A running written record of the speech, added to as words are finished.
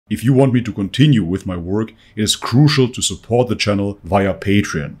If you want me to continue with my work, it is crucial to support the channel via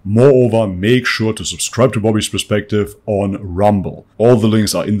Patreon. Moreover, make sure to subscribe to Bobby's Perspective on Rumble. All the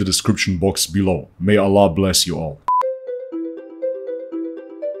links are in the description box below. May Allah bless you all.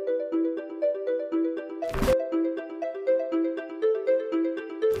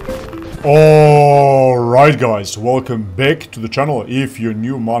 Alright guys, welcome back to the channel. If you're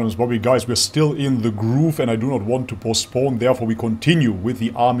new, my name is Bobby. Guys, we're still in the groove and I do not want to postpone, therefore we continue with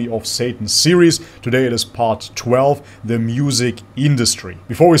the Army of Satan series. Today it is part 12, the music industry.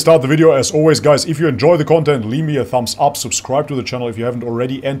 Before we start the video, as always guys, if you enjoy the content, leave me a thumbs up, subscribe to the channel if you haven't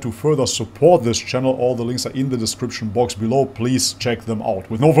already, and to further support this channel, all the links are in the description box below. Please check them out.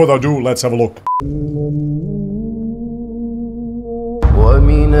 With no further ado, let's have a look.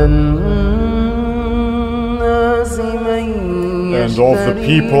 And of the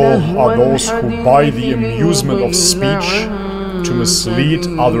people are those who buy the amusement of speech to mislead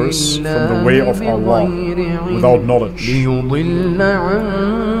others from the way of Allah without knowledge.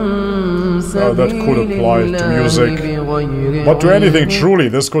 That could apply to music, but to anything truly.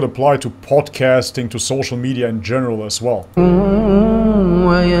 This could apply to podcasting, to social media in general as well.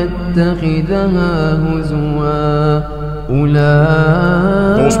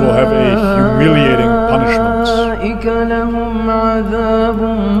 Those will have a humiliating punishment. And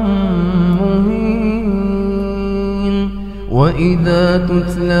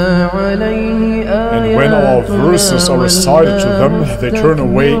when our verses are recited to them, they turn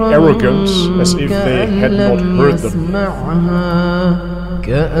away arrogant, as if they had not heard them,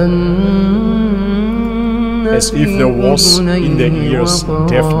 as if there was in their ears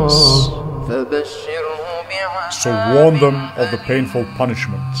deafness. So warn them of the painful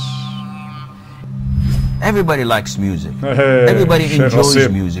punishments. Everybody likes music. Everybody enjoys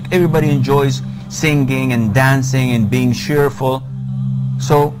music. Everybody enjoys singing and dancing and being cheerful.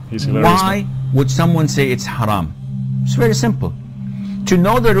 So why would someone say it's haram? It's very simple. To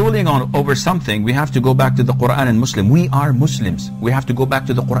know the ruling over something, we have to go back to the Quran and Muslim. We are Muslims. We have to go back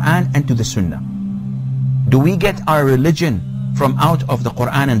to the Quran and to the Sunnah. Do we get our religion from out of the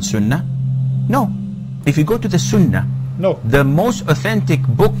Quran and Sunnah? No. If you go to the Sunnah, the most authentic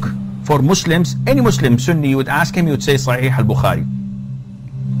book for Muslims, any Muslim Sunni, you would ask him, you would say Sahih al-Bukhari.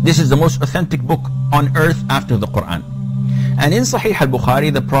 This is the most authentic book on earth after the Quran. And in Sahih al-Bukhari,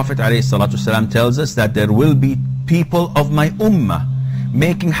 the Prophet ﷺ tells us that there will be people of my ummah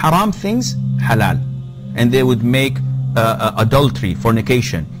making haram things halal. And they would make adultery,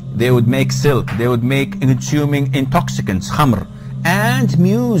 fornication. They would make silk. They would make consuming intoxicants, khamr, and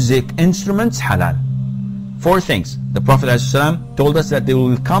music instruments halal. 4 things. The Prophet ﷺ told us that there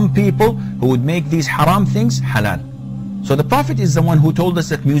will come people who would make these haram things halal. So the Prophet is the one who told us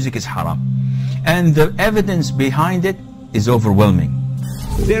that music is haram. And the evidence behind it is overwhelming.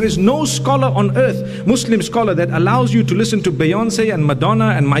 There is no scholar on earth, Muslim scholar, that allows you to listen to Beyonce and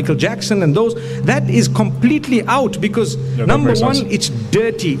Madonna and Michael Jackson and those. That is completely out because number one, it's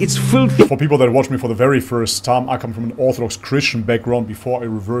dirty, it's filthy. For people that watch me for the very first time, I come from an Orthodox Christian background before I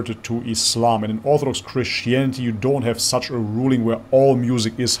reverted to Islam. And in Orthodox Christianity, you don't have such a ruling where all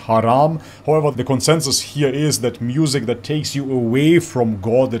music is haram. However, the consensus here is that music that takes you away from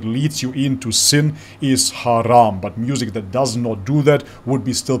God, that leads you into sin, is haram. But music that does not do that would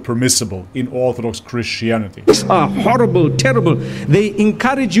be still permissible in Orthodox Christianity. These are horrible, terrible. They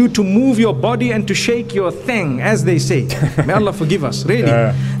encourage you to move your body and to shake your thing, as they say. May Allah forgive us, really.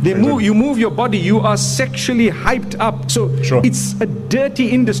 You move your body, you are sexually hyped up. So it's a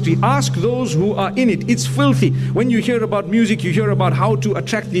dirty industry. Ask those who are in it. It's filthy. When you hear about music, you hear about how to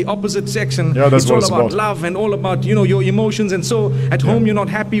attract the opposite sex, and it's all about love and all about, you know, your emotions. And so at home you're not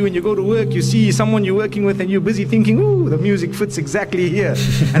happy. When you go to work, you see someone you're working with and you're busy thinking, ooh, the music fits exactly here.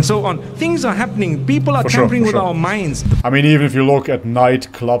 And so on. Things are happening. People are tampering with our minds. I mean, even if you look at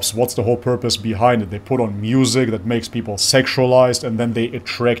nightclubs, what's the whole purpose behind it? They put on music that makes people sexualized, and then they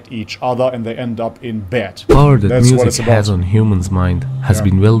attract each other and they end up in bed. The power that music has on humans' mind has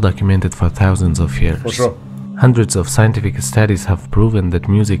been well documented for thousands of years. For sure. Hundreds of scientific studies have proven that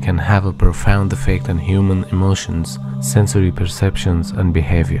music can have a profound effect on human emotions, sensory perceptions, and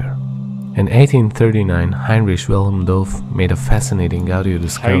behavior. In 1839, Heinrich Wilhelm Dove made a fascinating audio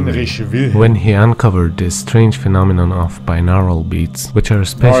discovery when he uncovered this strange phenomenon of binaural beats, which are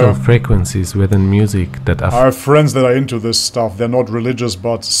special frequencies within music that I have friends that are into this stuff. They're not religious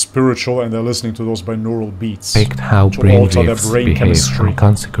but spiritual, and they're listening to those binaural beats affect how brain waves behave and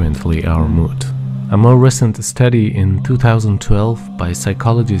consequently our mood. A more recent study in 2012 by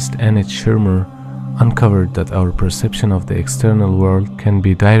psychologist Annette Schirmer uncovered that our perception of the external world can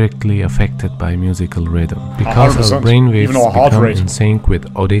be directly affected by musical rhythm, because our brainwaves become in sync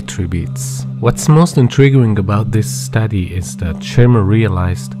with auditory beats. What's most intriguing about this study is that Shermer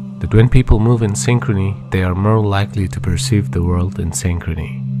realized that when people move in synchrony, they are more likely to perceive the world in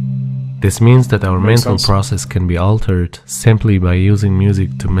synchrony. This means that our mental process can be altered simply by using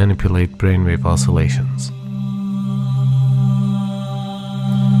music to manipulate brainwave oscillations.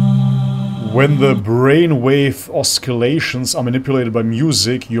 When the brainwave oscillations are manipulated by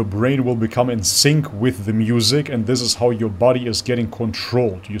music, your brain will become in sync with the music, and this is how your body is getting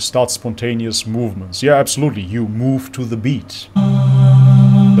controlled. You start spontaneous movements. Yeah, absolutely. You move to the beat.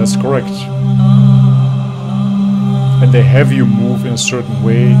 That's correct. And they have you move in a certain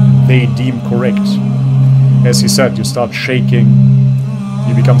way they deem correct. As he said, you start shaking,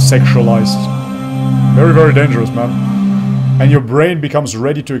 you become sexualized. Very, very dangerous, man. And your brain becomes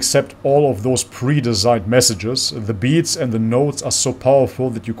ready to accept all of those pre-designed messages. The beats and the notes are so powerful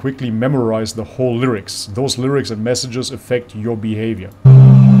that you quickly memorize the whole lyrics. Those lyrics and messages affect your behavior.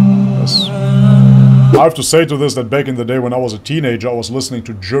 Yes. I have to say to this that back in the day when I was a teenager, I was listening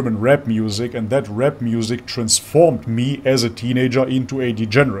to German rap music, and that rap music transformed me as a teenager into a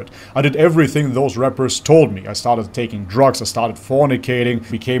degenerate. I did everything those rappers told me. I started taking drugs, I started fornicating,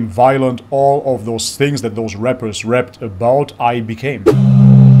 became violent, all of those things that those rappers rapped about, I became.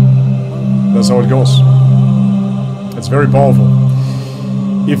 That's how it goes. It's very powerful.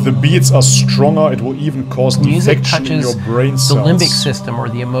 If the beats are stronger, it will even cause defection in your brain cells. The limbic system, or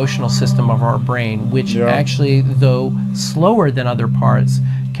the emotional system of our brain, which actually, though slower than other parts,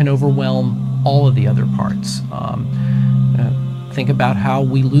 can overwhelm all of the other parts. Think about how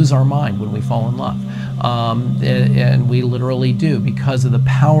we lose our mind when we fall in love. And we literally do, because of the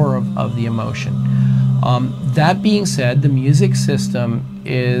power of the emotion. That being said, the music system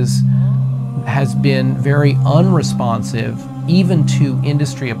has been very unresponsive even to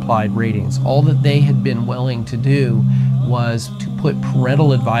industry-applied ratings. All that they had been willing to do was to put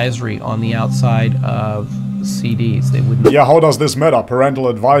parental advisory on the outside of CDs. They wouldn't. Yeah, how does this matter? Parental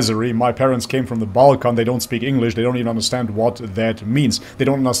advisory. My parents came from the Balkan. They don't speak English. They don't even understand what that means. They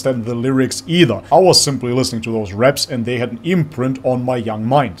don't understand the lyrics either. I was simply listening to those raps, and they had an imprint on my young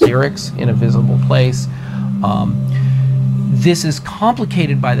mind. Lyrics in a visible place. This is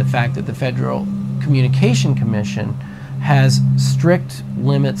complicated by the fact that the Federal Communication Commission has strict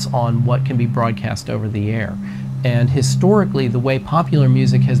limits on what can be broadcast over the air. And historically, the way popular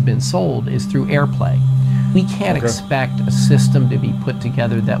music has been sold is through airplay. We can't expect a system to be put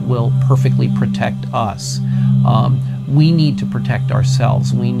together that will perfectly protect us. We need to protect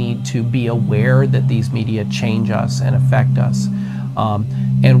ourselves. We need to be aware that these media change us and affect us.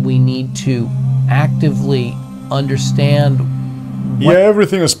 And we need to actively understand. Yeah,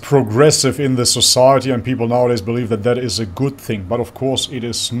 everything is progressive in this society, and people nowadays believe that that is a good thing, but of course it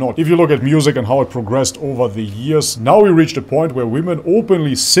is not. If you look at music and how it progressed over the years, now we reached a point where women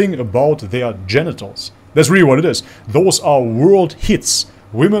openly sing about their genitals. That's really what it is. Those are world hits.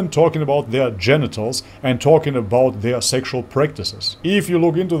 Women talking about their genitals and talking about their sexual practices. If you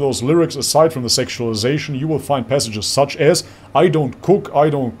look into those lyrics, aside from the sexualization, you will find passages such as, I don't cook, I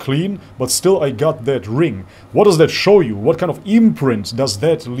don't clean, but still I got that ring. What does that show you? What kind of imprint does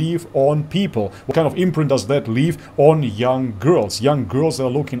that leave on people? What kind of imprint does that leave on young girls? Young girls that are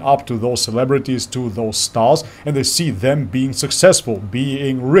looking up to those celebrities, to those stars, and they see them being successful,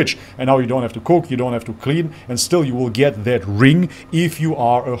 being rich. And now you don't have to cook, you don't have to clean, and still you will get that ring if you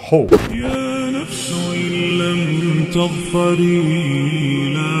are a hoe.